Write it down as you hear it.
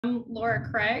I'm Laura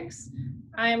Craigs.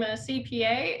 I am a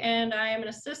CPA and I am an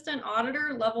assistant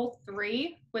auditor level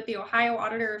 3 with the Ohio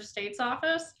Auditor of State's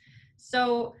office.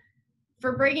 So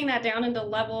for breaking that down into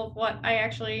level of what I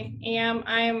actually am,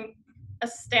 I'm a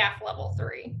staff level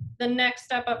 3. The next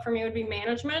step up for me would be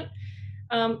management.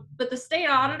 But the state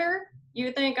auditor,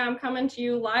 you think I'm coming to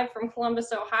you live from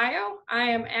Columbus, Ohio. I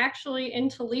am actually in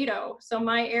Toledo. So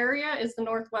my area is the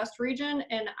Northwest region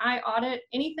and I audit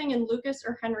anything in Lucas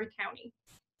or Henry County.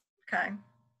 Okay,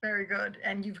 very good.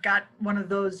 And you've got one of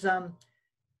those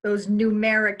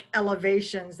numeric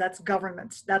elevations. That's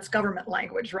government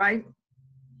language, right?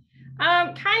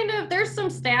 Kind of. There's some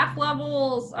staff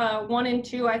levels, 1 and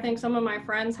 2. I think some of my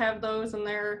friends have those, and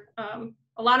a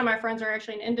lot of my friends are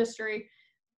actually in industry,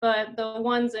 but the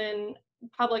ones in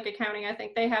public accounting, I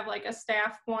think they have like a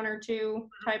staff 1 or 2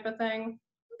 type of thing.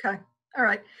 Okay, all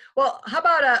right. Well, how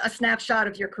about a snapshot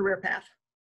of your career path?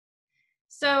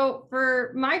 So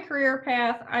for my career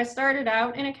path, I started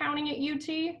out in accounting at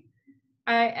UT.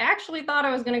 I actually thought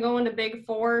I was going to go into Big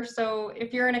Four. So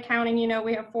if you're in accounting, you know,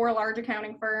 we have 4 large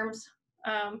accounting firms.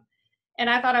 And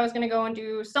I thought I was going to go and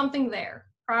do something there,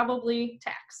 probably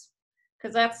tax,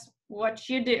 because that's what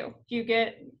you do. You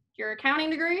get your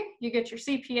accounting degree, you get your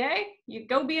CPA, you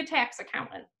go be a tax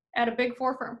accountant at a Big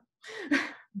Four firm.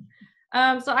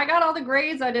 So I got all the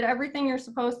grades. I did everything you're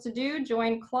supposed to do,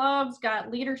 joined clubs, got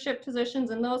leadership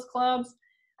positions in those clubs.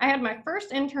 I had my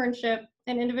first internship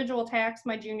in individual tax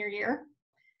my junior year,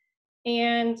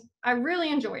 and I really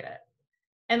enjoyed it.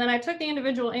 And then I took the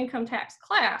individual income tax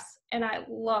class, and I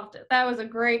loved it. That was a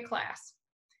great class.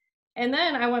 And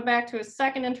then I went back to a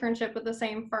second internship with the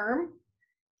same firm,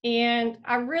 and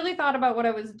I really thought about what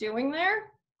I was doing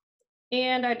there,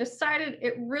 and I decided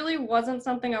it really wasn't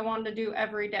something I wanted to do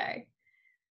every day.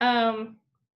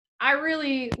 I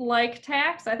really like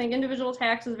tax. I think individual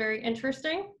tax is very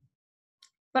interesting,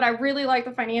 but I really like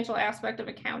the financial aspect of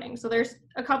accounting. So there's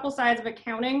a couple sides of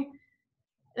accounting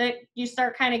that you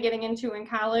start kind of getting into in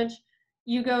college.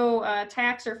 You go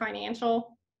tax or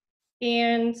financial,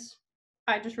 and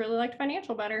I just really liked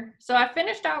financial better. So I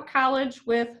finished out college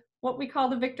with what we call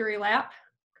the victory lap,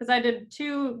 because I did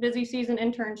 2 busy season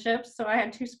internships, so I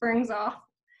had 2 springs off.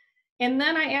 And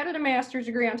then I added a master's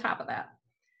degree on top of that.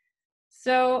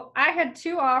 So I had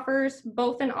 2 offers,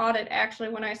 both in audit actually,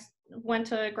 when I went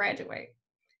to graduate.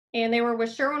 And they were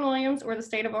with Sherwin-Williams or the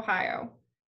state of Ohio.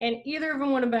 And either of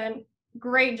them would have been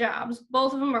great jobs.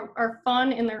 Both of them are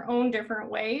fun in their own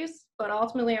different ways, but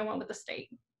ultimately I went with the state.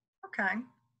 Okay.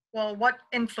 Well, what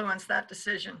influenced that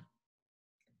decision?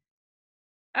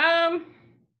 Well,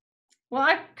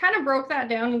 I kind of broke that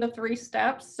down into 3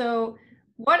 steps. So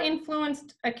what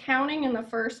influenced accounting in the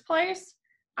first place?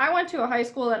 I went to a high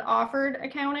school that offered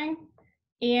accounting,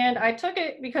 and I took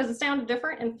it because it sounded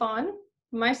different and fun.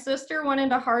 My sister went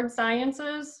into hard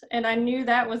sciences, and I knew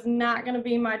that was not going to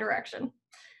be my direction.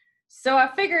 So I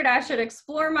figured I should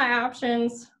explore my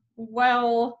options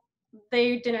while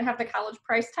they didn't have the college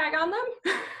price tag on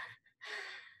them.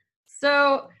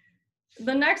 So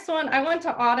the next one, I went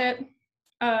to audit,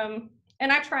 and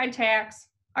I tried tax.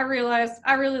 I realized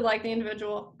I really like the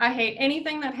individual. I hate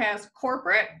anything that has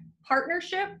corporate,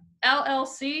 partnership,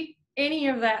 LLC, any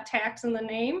of that tax in the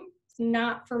name. It's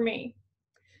not for me.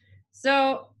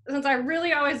 So since I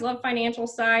really always loved financial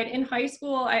side, in high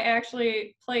school, I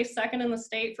actually placed second in the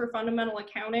state for fundamental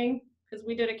accounting because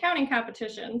we did accounting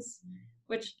competitions,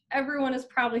 which everyone is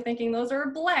probably thinking those are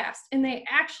a blast, and they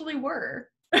actually were.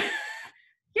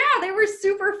 Yeah, they were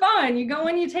super fun. You go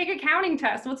in, you take accounting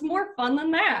tests. What's more fun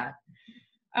than that?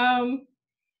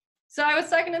 So I was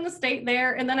second in the state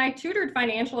there, and then I tutored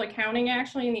financial accounting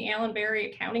actually in the Allen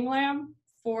Berry Accounting Lab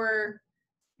for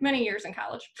many years in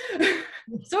college.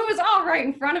 So it was all right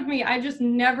in front of me. I just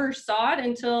never saw it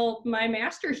until my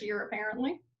master's year,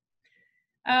 apparently.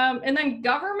 And then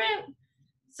government.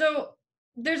 So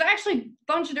there's actually a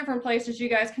bunch of different places you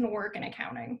guys can work in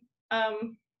accounting.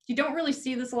 You don't really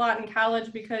see this a lot in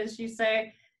college because you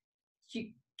say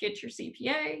you get your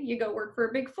CPA, you go work for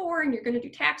a Big Four, and you're going to do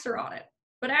tax or audit.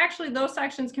 But actually, those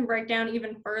sections can break down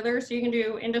even further. So you can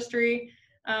do industry,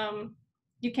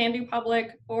 you can do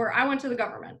public, or I went to the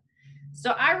government.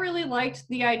 So I really liked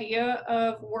the idea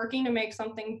of working to make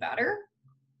something better.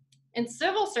 And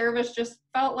civil service just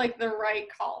felt like the right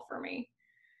call for me.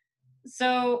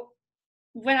 So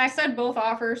when I said both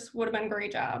offers would have been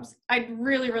great jobs, I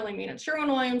really, really mean it.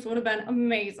 Sherwin-Williams would have been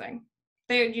amazing.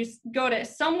 They would just go to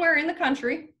somewhere in the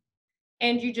country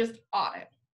and you just audit.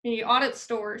 And you audit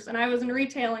stores. And I was in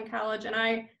retail in college, and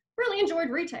I really enjoyed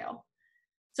retail.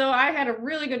 So I had a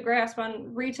really good grasp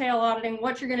on retail auditing,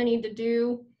 what you're going to need to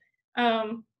do.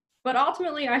 But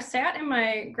ultimately, I sat in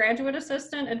my graduate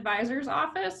assistant advisor's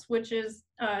office, which is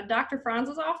Dr.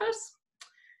 Franz's office,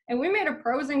 and we made a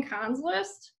pros and cons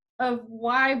list of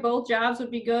why both jobs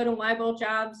would be good and why both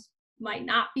jobs might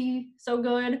not be so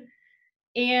good.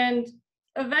 And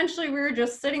eventually we were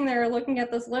just sitting there looking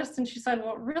at this list, and she said,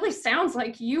 well, it really sounds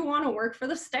like you want to work for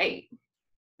the state.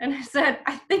 And I said,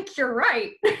 I think you're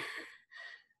right.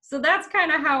 So that's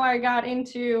kind of how I got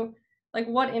into like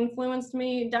what influenced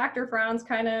me. Dr. Franz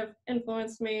kind of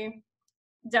influenced me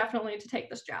definitely to take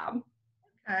this job.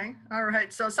 Okay. All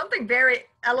right. So something very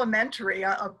elementary,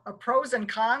 a pros and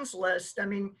cons list. I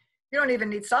mean, you don't even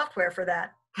need software for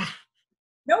that.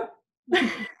 Nope.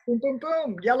 Boom, boom,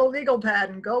 boom, yellow legal pad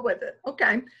and go with it.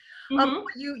 Okay. Mm-hmm.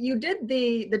 You did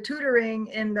the tutoring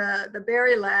in the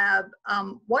Berry Lab.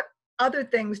 What other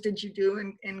things did you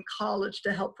do in college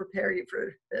to help prepare you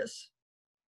for this?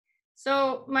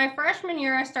 So my freshman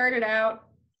year, I started out,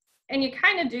 and you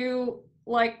kind of do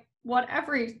like what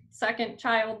every second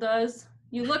child does.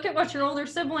 You look at what your older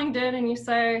sibling did and you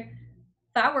say,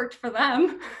 that worked for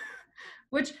them,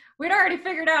 which we'd already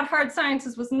figured out hard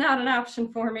sciences was not an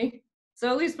option for me.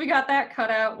 So at least we got that cut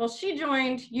out. Well, she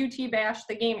joined UT Bash,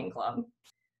 the gaming club.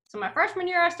 So my freshman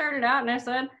year, I started out and I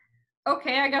said,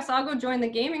 okay, I guess I'll go join the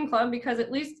gaming club because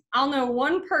at least I'll know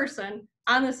one person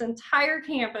on this entire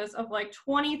campus of like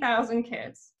 20,000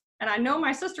 kids. And I know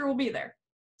my sister will be there.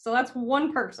 So that's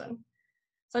one person.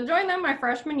 So I joined them my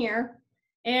freshman year.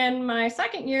 And my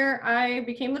second year, I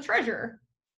became the treasurer.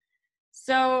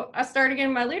 So I started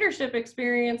getting my leadership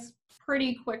experience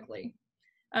pretty quickly.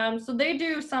 So they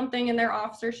do something in their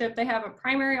officership. They have a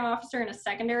primary officer and a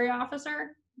secondary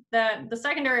officer. That the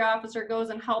secondary officer goes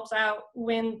and helps out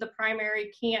when the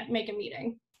primary can't make a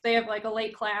meeting. They have like a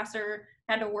late class or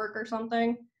had to work or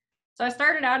something. So I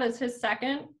started out as his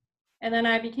second, and then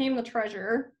I became the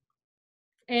treasurer.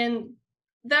 And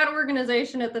that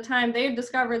organization at the time, they had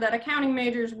discovered that accounting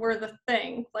majors were the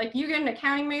thing. Like you get an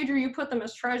accounting major, you put them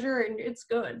as treasurer, and it's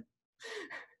good.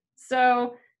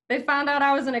 So they found out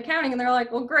I was in accounting, and they're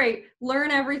like, well, great,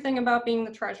 learn everything about being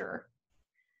the treasurer.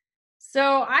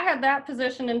 So I had that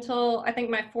position until I think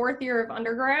my fourth year of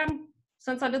undergrad.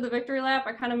 Since I did the victory lap,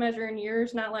 I kind of measure in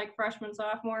years, not like freshman,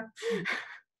 sophomore.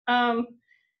 And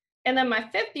then my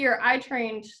fifth year, I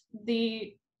trained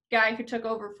the guy who took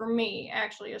over for me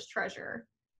actually as treasurer,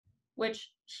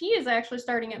 which he is actually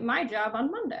starting at my job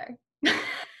on Monday.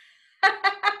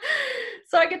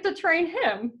 So I get to train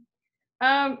him.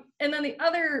 And then the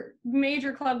other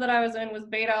major club that I was in was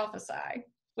Beta Alpha Psi,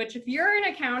 which if you're an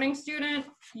accounting student,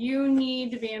 you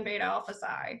need to be in Beta Alpha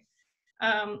Psi.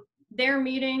 Their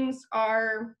meetings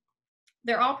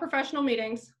they're all professional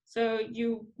meetings. So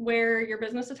you wear your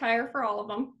business attire for all of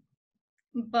them,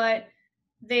 but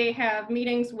they have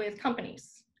meetings with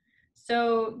companies.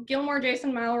 So Gilmore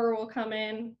Jason Maurer will come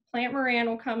in, Plant Moran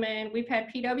will come in, we've had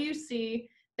PwC.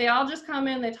 They all just come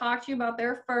in, they talk to you about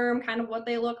their firm, kind of what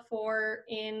they look for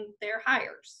in their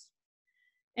hires.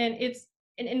 And it's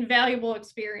an invaluable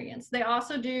experience. They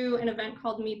also do an event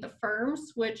called Meet the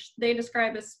Firms, which they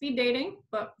describe as speed dating,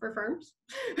 but for firms.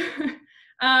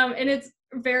 And it's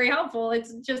very helpful.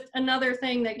 It's just another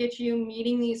thing that gets you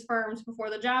meeting these firms before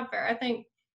the job fair. I think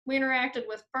we interacted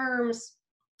with firms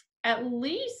at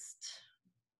least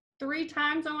 3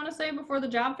 times, I want to say, before the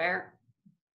job fair.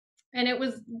 And it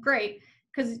was great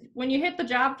because when you hit the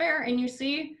job fair and you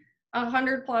see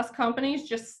 100+ companies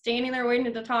just standing there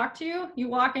waiting to talk to you, you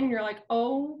walk in and you're like,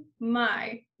 oh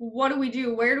my, what do we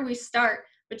do? Where do we start?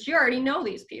 But you already know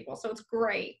these people, so it's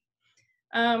great.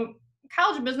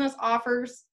 College of Business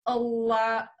offers a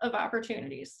lot of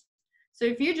opportunities. So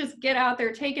if you just get out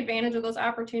there, take advantage of those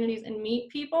opportunities and meet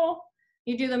people,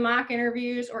 you do the mock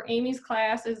interviews, or Amy's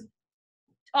class is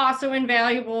also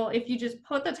invaluable if you just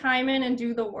put the time in and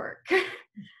do the work.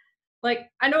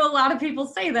 Like, I know a lot of people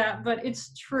say that, but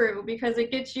it's true because it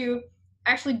gets you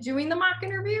actually doing the mock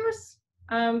interviews.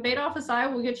 Beta Alpha Psi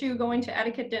will get you going to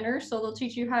etiquette dinners, so they'll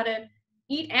teach you how to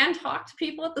eat and talk to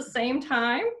people at the same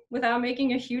time without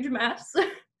making a huge mess.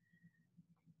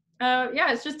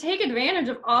 Yeah, it's just take advantage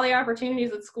of all the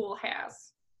opportunities that school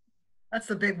has. That's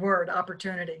the big word,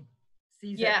 opportunity.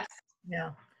 Seize it. Yes.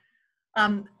 Yeah.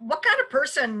 What kind of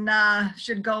person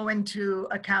should go into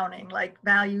accounting, like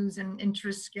values and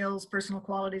interest, skills, personal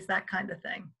qualities, that kind of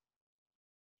thing?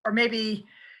 Or maybe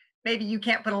you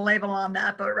can't put a label on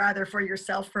that, but rather for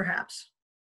yourself, perhaps.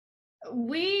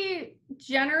 We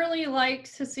generally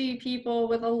like to see people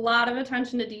with a lot of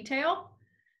attention to detail.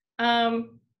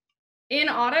 In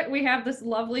audit, we have this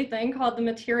lovely thing called the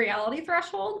materiality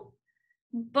threshold.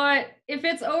 But if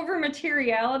it's over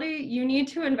materiality, you need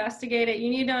to investigate it. You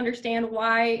need to understand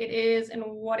why it is and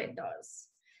what it does.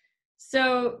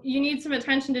 So you need some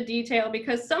attention to detail,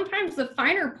 because sometimes the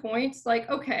finer points, like,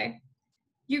 okay,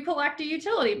 you collect a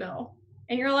utility bill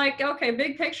and you're like, okay,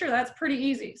 big picture, that's pretty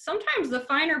easy. Sometimes the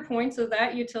finer points of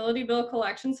that utility bill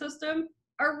collection system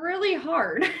are really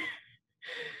hard.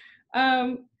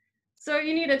 So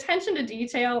you need attention to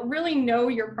detail, really know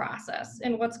your process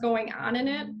and what's going on in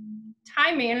it.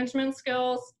 Time management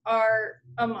skills are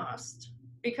a must,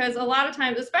 because a lot of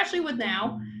times, especially with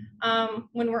now,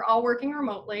 when we're all working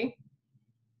remotely,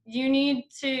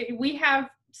 we have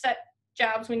set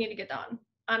jobs we need to get done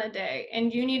on a day,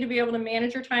 and you need to be able to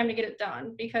manage your time to get it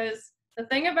done, because the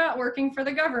thing about working for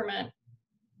the government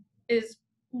is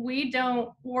we don't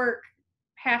work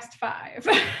past 5.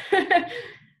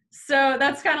 So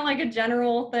that's kind of like a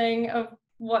general thing of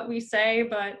what we say,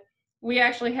 but we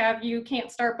actually have, you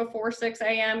can't start before 6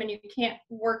 a.m. and you can't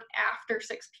work after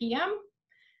 6 p.m.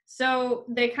 So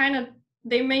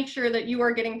they make sure that you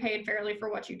are getting paid fairly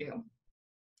for what you do.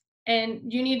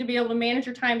 And you need to be able to manage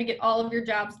your time to get all of your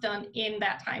jobs done in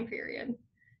that time period.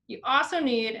 You also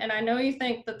need, and I know you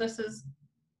think that this is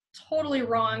totally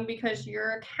wrong because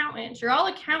you're accountants, you're all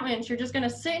accountants, you're just going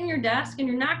to sit in your desk and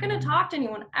you're not going to talk to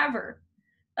anyone ever.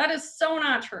 That is so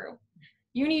not true.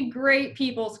 You need great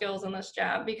people skills in this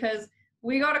job, because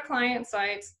we go to client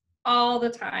sites all the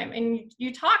time and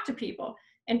you talk to people,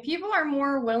 and people are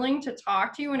more willing to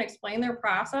talk to you and explain their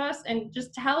process and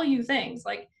just tell you things,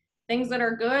 like things that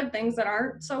are good, things that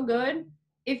aren't so good,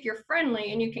 if you're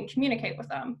friendly and you can communicate with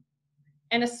them.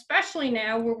 And especially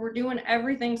now where we're doing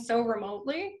everything so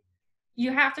remotely,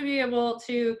 you have to be able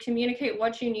to communicate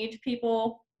what you need to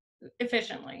people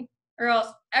efficiently, or else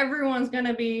everyone's going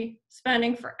to be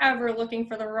spending forever looking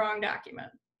for the wrong document.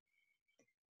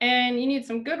 And you need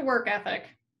some good work ethic,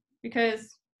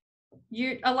 because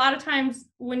a lot of times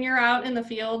when you're out in the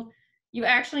field, you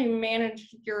actually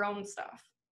manage your own stuff.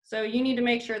 So you need to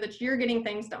make sure that you're getting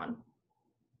things done.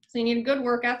 So you need a good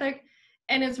work ethic.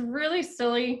 And it's really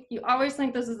silly. You always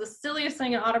think this is the silliest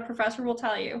thing an audit professor will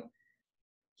tell you.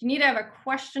 You need to have a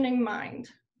questioning mind.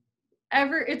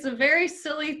 It's a very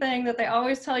silly thing that they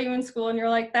always tell you in school, and you're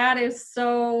like, that is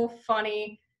so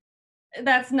funny.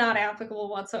 That's not applicable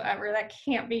whatsoever. That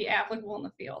can't be applicable in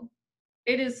the field.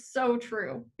 It is so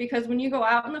true, because when you go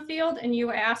out in the field and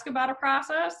you ask about a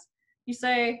process, you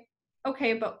say,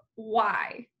 okay, but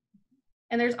why?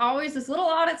 And there's always this little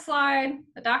audit slide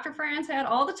that Dr. Franz had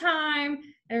all the time,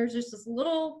 and there's just this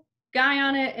little guy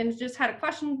on it, and it just had a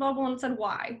question bubble and it said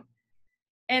why.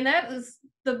 And that is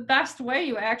the best way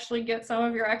you actually get some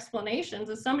of your explanations,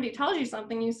 is somebody tells you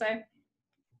something, you say,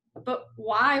 but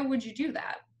why would you do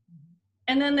that?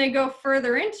 And then they go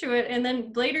further into it, and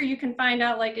then later you can find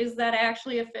out, like, is that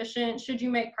actually efficient? Should you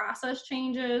make process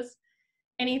changes?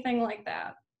 Anything like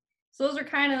that. So those are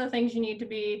kind of the things you need to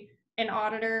be an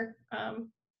auditor.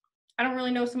 I don't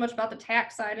really know so much about the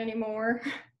tax side anymore.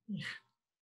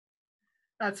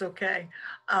 That's okay.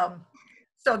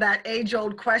 So that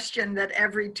age-old question that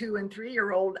every 2- and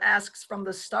 3-year-old asks from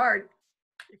the start,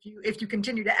 if you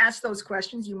continue to ask those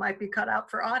questions, you might be cut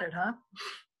out for audit, huh?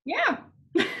 Yeah.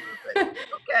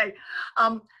 Okay.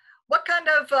 What kind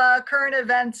of current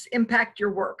events impact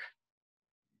your work?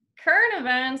 Current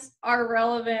events are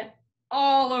relevant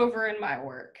all over in my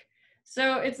work.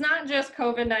 So it's not just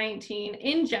COVID-19.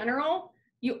 In general,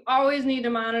 you always need to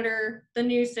monitor the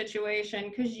news situation,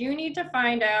 because you need to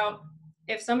find out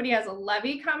if somebody has a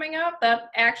levy coming up that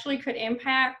actually could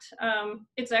impact,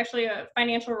 it's actually a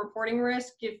financial reporting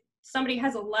risk. If somebody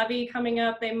has a levy coming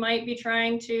up, they might be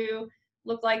trying to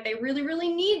look like they really,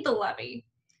 really need the levy,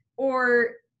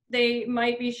 or they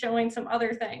might be showing some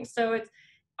other things. So it's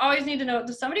always need to know,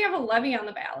 does somebody have a levy on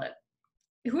the ballot?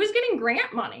 Who's getting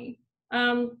grant money?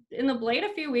 In the Blade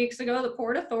a few weeks ago, the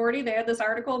Port Authority, they had this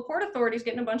article, Port Authority's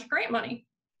getting a bunch of grant money.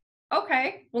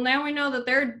 Okay, well now we know that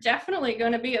they're definitely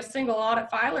going to be a single audit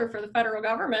filer for the federal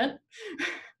government.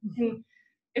 And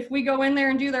if we go in there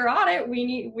and do their audit, we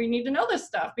need to know this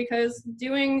stuff, because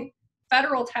doing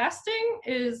federal testing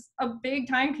is a big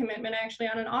time commitment actually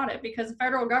on an audit, because the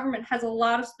federal government has a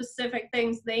lot of specific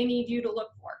things they need you to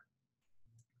look for.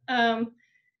 And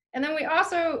then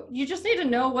you just need to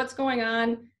know what's going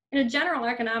on in a general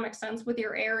economic sense with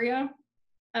your area,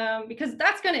 because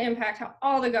that's going to impact how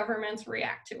all the governments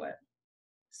react to it.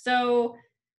 So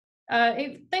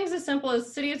things as simple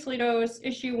as City of Toledo's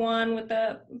issue 1 with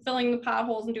the filling the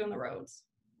potholes and doing the roads.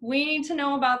 We need to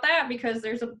know about that, because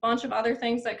there's a bunch of other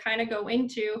things that kind of go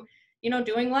into,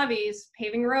 doing levies,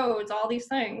 paving roads, all these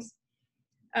things.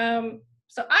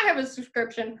 So I have a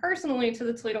subscription personally to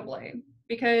the Toledo Blade,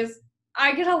 because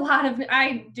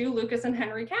I do Lucas and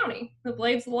Henry County. The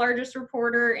Blade's the largest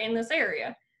reporter in this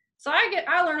area. So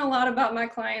I learn a lot about my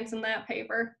clients in that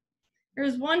paper. There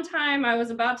was one time I was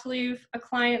about to leave a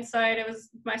client site. It was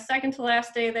my second to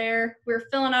last day there. We were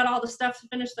filling out all the stuff to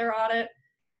finish their audit.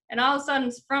 And all of a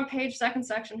sudden, front page, second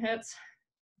section hits.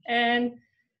 And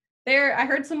I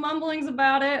heard some mumblings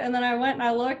about it. And then I went and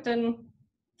I looked and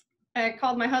I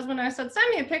called my husband and I said, send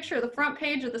me a picture of the front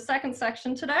page of the second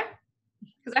section today,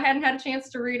 because I hadn't had a chance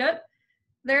to read it.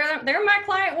 There my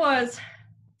client was,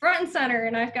 front and center.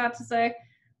 And I've got to say,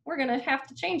 we're going to have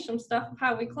to change some stuff of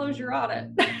how we close your audit.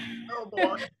 Oh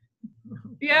boy.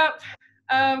 Yep.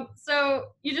 So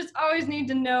you just always need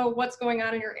to know what's going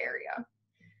on in your area.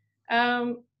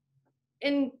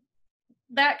 And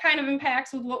that kind of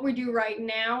impacts with what we do right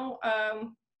now.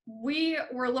 We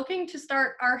were looking to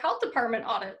start our health department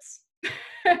audits.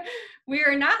 We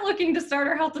are not looking to start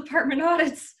our health department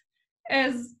audits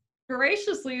as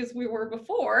voraciously as we were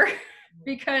before,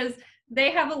 because they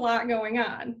have a lot going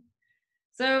on.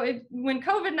 So when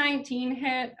COVID-19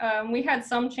 hit, we had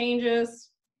some changes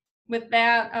with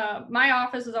that. My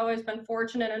office has always been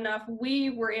fortunate enough, we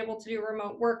were able to do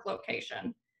remote work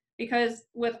location, because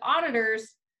with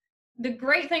auditors, the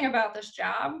great thing about this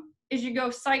job is you go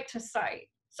site to site.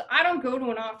 So I don't go to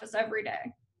an office every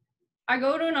day. I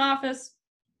go to an office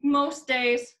most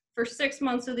days for 6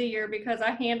 months of the year because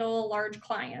I handle a large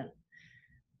client.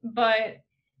 But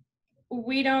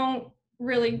we don't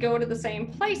really go to the same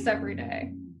place every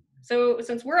day. So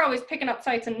since we're always picking up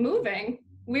sites and moving,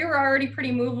 we were already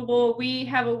pretty movable. We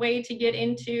have a way to get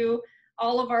into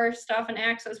all of our stuff and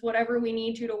access whatever we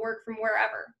need to work from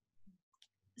wherever.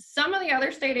 Some of the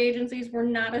other state agencies were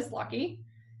not as lucky,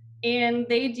 and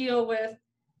they deal with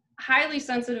highly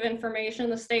sensitive information.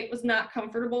 The state was not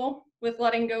comfortable with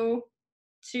letting go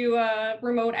to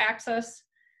remote access,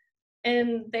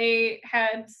 and they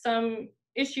had some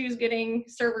issues getting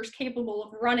servers capable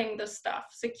of running this stuff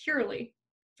securely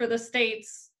for the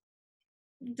state's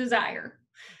desire.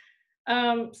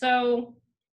 So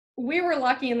we were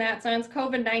lucky in that sense.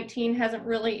 COVID-19 hasn't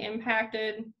really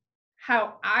impacted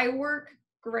how I work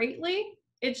greatly.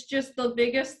 It's just the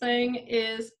biggest thing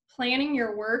is planning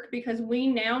your work, because we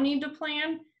now need to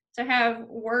plan to have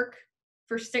work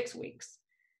for 6 weeks.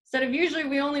 Instead of usually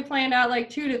we only planned out like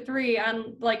 2 to 3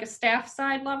 on like a staff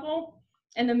side level,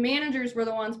 and the managers were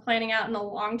the ones planning out in the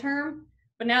long term.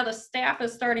 But now the staff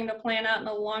is starting to plan out in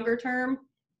the longer term,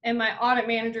 and my audit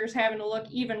manager is having to look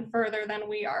even further than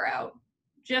we are out,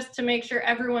 just to make sure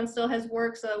everyone still has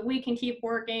work so that we can keep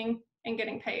working and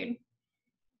getting paid.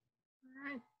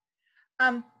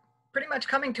 All right. Pretty much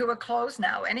coming to a close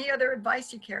now. Any other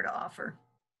advice you care to offer?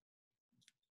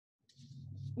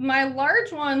 My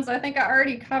large ones, I think I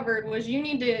already covered, was you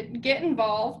need to get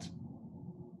involved.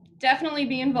 Definitely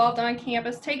be involved on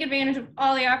campus. Take advantage of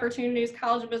all the opportunities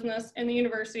College of Business and the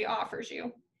university offers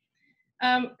you.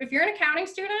 If you're an accounting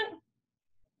student,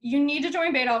 you need to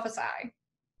join Beta Alpha Psi.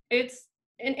 It's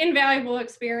an invaluable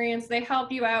experience. They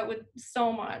help you out with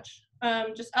so much.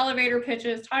 Just elevator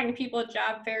pitches, talking to people at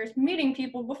job fairs, meeting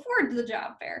people before the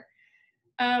job fair.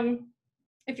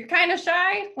 If you're kind of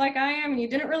shy, like I am, and you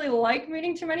didn't really like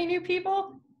meeting too many new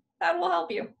people, that will help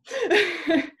you.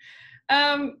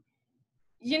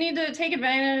 You need to take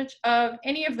advantage of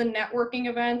any of the networking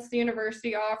events the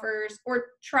university offers, or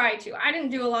try to. I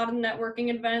didn't do a lot of networking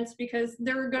events because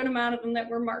there were a good amount of them that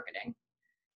were marketing.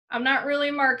 I'm not really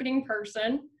a marketing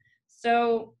person,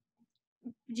 so,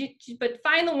 but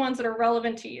find the ones that are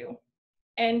relevant to you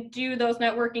and do those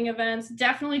networking events.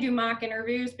 Definitely do mock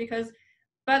interviews, because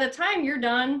by the time you're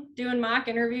done doing mock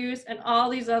interviews and all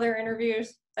these other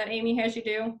interviews that Amy has you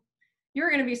do, you're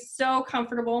going to be so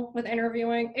comfortable with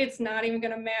interviewing. It's not even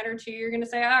going to matter to you. You're going to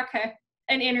say, okay,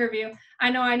 an interview. I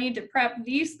know I need to prep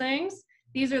these things.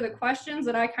 These are the questions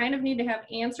that I kind of need to have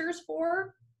answers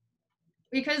for,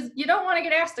 because you don't want to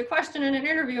get asked a question in an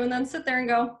interview and then sit there and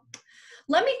go,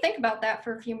 let me think about that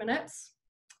for a few minutes.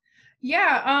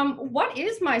 Yeah, what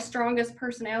is my strongest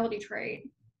personality trait?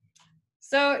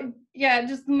 So yeah,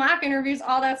 just mock interviews,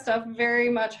 all that stuff very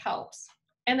much helps.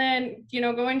 And then,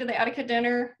 going to the etiquette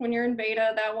dinner when you're in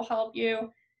beta, that will help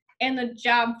you. And the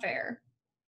job fair.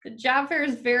 The job fair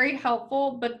is very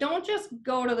helpful, but don't just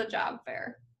go to the job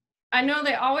fair. I know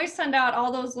they always send out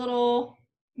all those little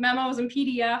memos and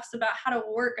PDFs about how to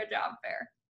work a job fair.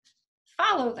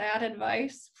 Follow that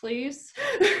advice, please.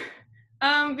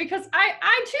 Because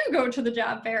I too go to the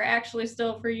job fair actually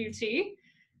still for UT.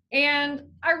 And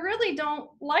I really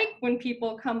don't like when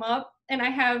people come up and I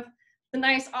have the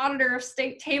nice Auditor of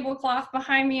State tablecloth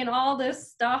behind me and all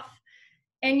this stuff,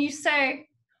 and you say,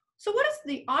 so what does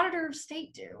the Auditor of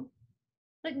State do?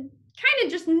 Like, kind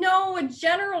of just know a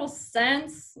general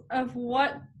sense of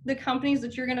what the companies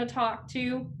that you're going to talk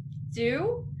to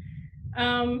do.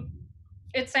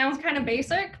 It sounds kind of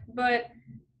basic, but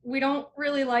we don't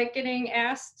really like getting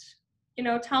asked,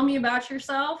 tell me about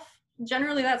yourself.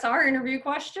 Generally, that's our interview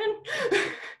question.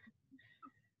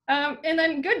 And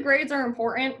then good grades are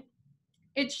important.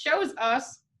 It shows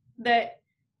us that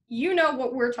you know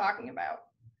what we're talking about.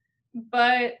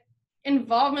 But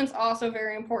involvement's also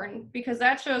very important because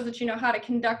that shows that you know how to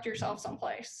conduct yourself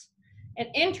someplace. And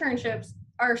internships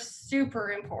are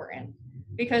super important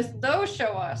because those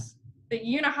show us that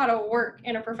you know how to work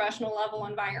in a professional level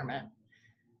environment.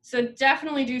 So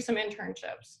definitely do some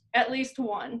internships, at least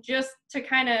one, just to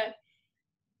kind of,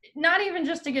 not even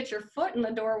just to get your foot in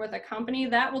the door with a company,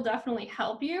 that will definitely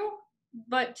help you,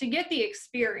 but to get the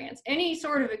experience, any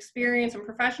sort of experience and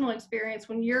professional experience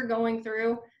when you're going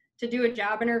through to do a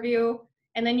job interview,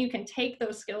 and then you can take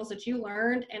those skills that you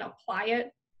learned and apply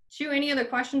it to any of the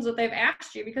questions that they've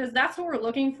asked you, because that's what we're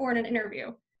looking for in an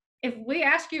interview. If we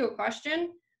ask you a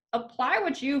question, apply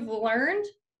what you've learned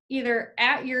either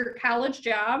at your college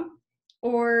job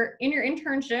or in your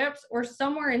internships or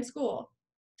somewhere in school.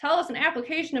 Tell us an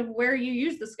application of where you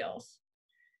use the skills.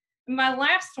 And my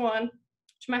last one,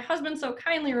 which my husband so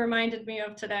kindly reminded me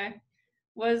of today,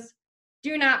 was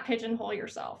do not pigeonhole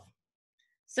yourself.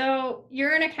 So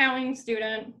you're an accounting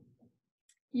student,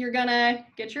 you're gonna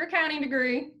get your accounting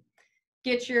degree,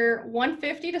 get your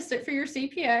 150 to sit for your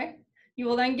CPA, you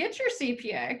will then get your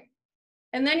CPA,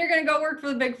 and then you're gonna go work for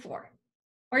the Big Four.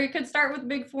 Or you could start with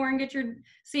Big Four and get your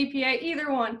CPA,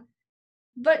 either one.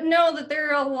 But know that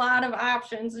there are a lot of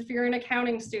options if you're an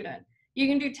accounting student. You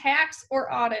can do tax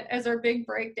or audit as our big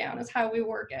breakdown is how we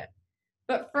work it.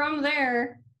 But from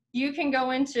there, you can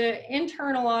go into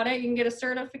internal audit. You can get a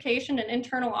certification in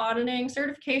internal auditing,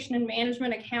 certification in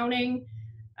management accounting.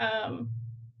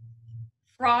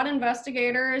 Fraud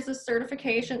investigator is a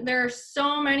certification. There are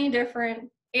so many different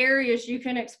areas you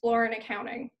can explore in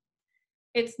accounting.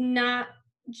 It's not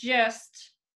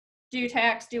just do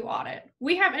tax, do audit.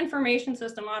 We have information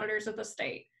system auditors at the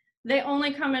state. They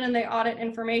only come in and they audit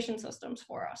information systems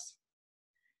for us.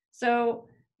 So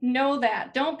know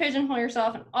that. Don't pigeonhole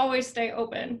yourself and always stay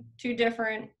open to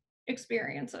different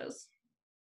experiences.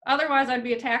 Otherwise, I'd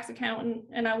be a tax accountant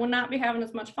and I would not be having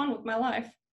as much fun with my life.